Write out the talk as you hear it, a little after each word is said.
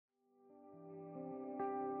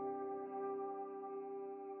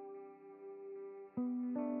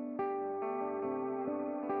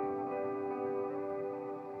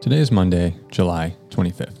Today is Monday, July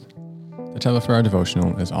 25th. The title for our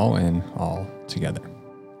devotional is All In, All Together.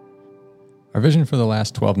 Our vision for the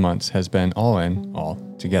last 12 months has been all in, all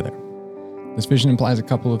together. This vision implies a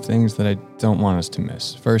couple of things that I don't want us to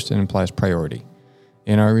miss. First, it implies priority.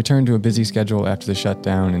 In our return to a busy schedule after the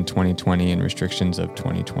shutdown in 2020 and restrictions of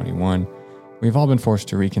 2021, we've all been forced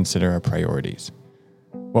to reconsider our priorities.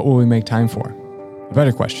 What will we make time for? A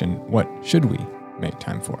better question, what should we make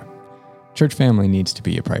time for? Church family needs to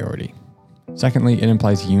be a priority. Secondly, it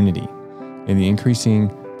implies unity. In the increasing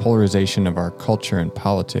polarization of our culture and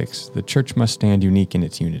politics, the church must stand unique in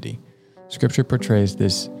its unity. Scripture portrays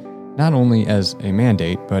this not only as a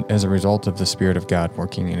mandate, but as a result of the Spirit of God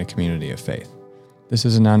working in a community of faith. This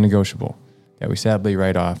is a non-negotiable that we sadly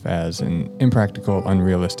write off as an impractical,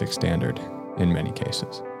 unrealistic standard in many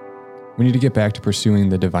cases. We need to get back to pursuing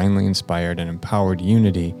the divinely inspired and empowered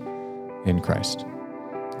unity in Christ.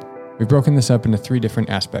 We've broken this up into three different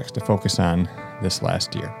aspects to focus on this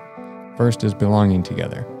last year. First is belonging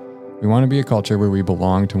together. We want to be a culture where we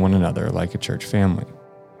belong to one another like a church family.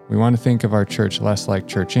 We want to think of our church less like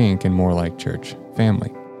Church Inc. and more like church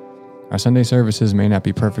family. Our Sunday services may not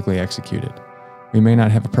be perfectly executed. We may not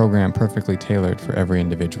have a program perfectly tailored for every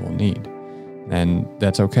individual need. And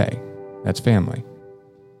that's okay. That's family.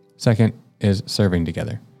 Second is serving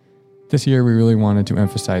together. This year we really wanted to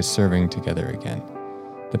emphasize serving together again.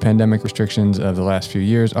 The pandemic restrictions of the last few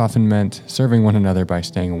years often meant serving one another by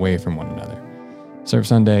staying away from one another. Serve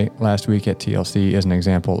Sunday last week at TLC is an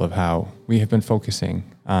example of how we have been focusing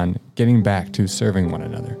on getting back to serving one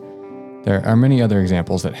another. There are many other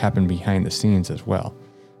examples that happen behind the scenes as well.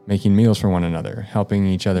 Making meals for one another, helping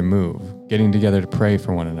each other move, getting together to pray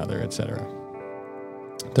for one another, etc.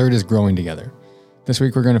 Third is growing together. This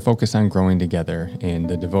week we're going to focus on growing together in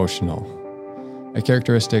the devotional. A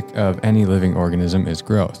characteristic of any living organism is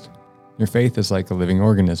growth. Your faith is like a living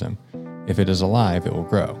organism. If it is alive, it will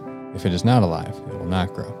grow. If it is not alive, it will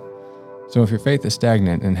not grow. So if your faith is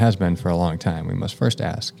stagnant and has been for a long time, we must first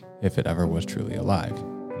ask if it ever was truly alive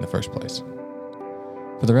in the first place.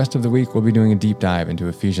 For the rest of the week, we'll be doing a deep dive into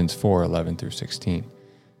Ephesians 4:11 through 16.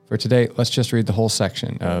 For today, let's just read the whole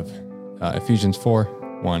section of Ephesians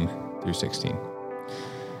 4:1 through 16.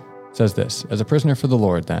 It says this, "As a prisoner for the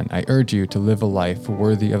Lord, then, I urge you to live a life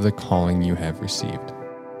worthy of the calling you have received.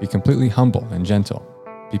 Be completely humble and gentle.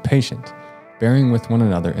 Be patient, bearing with one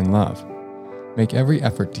another in love. Make every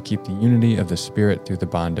effort to keep the unity of the Spirit through the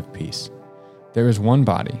bond of peace. There is one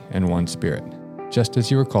body and one Spirit, just as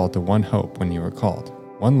you were called to one hope when you were called.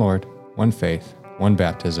 One Lord, one faith, one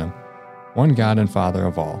baptism, one God and Father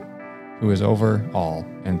of all, who is over all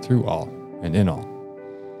and through all and in all.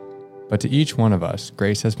 But to each one of us,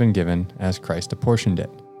 grace has been given as Christ apportioned it.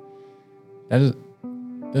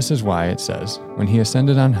 This is why it says, when he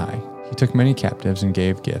ascended on high, he took many captives and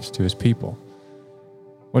gave gifts to his people.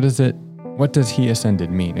 What does he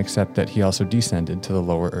ascended mean, except that he also descended to the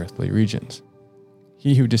lower earthly regions?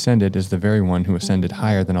 He who descended is the very one who ascended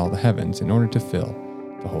higher than all the heavens in order to fill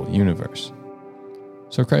the whole universe.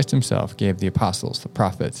 So Christ himself gave the apostles, the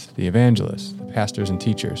prophets, the evangelists, the pastors and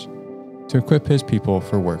teachers, to equip his people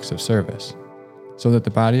for works of service, so that the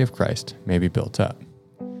body of Christ may be built up,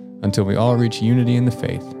 until we all reach unity in the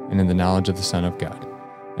faith and in the knowledge of the Son of God,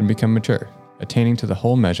 and become mature, attaining to the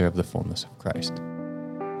whole measure of the fullness of Christ.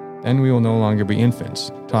 Then we will no longer be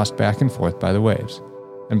infants, tossed back and forth by the waves,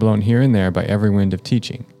 and blown here and there by every wind of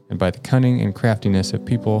teaching, and by the cunning and craftiness of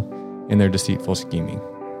people in their deceitful scheming.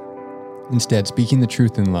 Instead, speaking the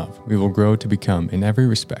truth in love, we will grow to become, in every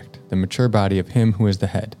respect, the mature body of him who is the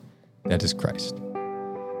head, that is Christ.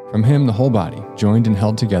 From him, the whole body, joined and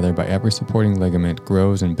held together by every supporting ligament,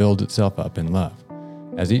 grows and builds itself up in love,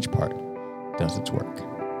 as each part does its work."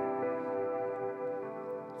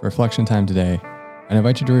 For reflection time today, I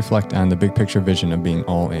invite you to reflect on the big picture vision of being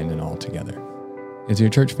all in and all together. Is your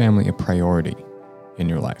church family a priority in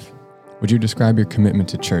your life? Would you describe your commitment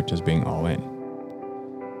to church as being all in?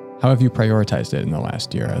 How have you prioritized it in the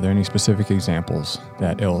last year? Are there any specific examples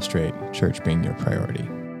that illustrate church being your priority?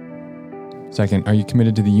 Second, are you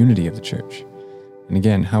committed to the unity of the church? And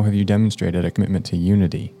again, how have you demonstrated a commitment to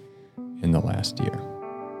unity in the last year?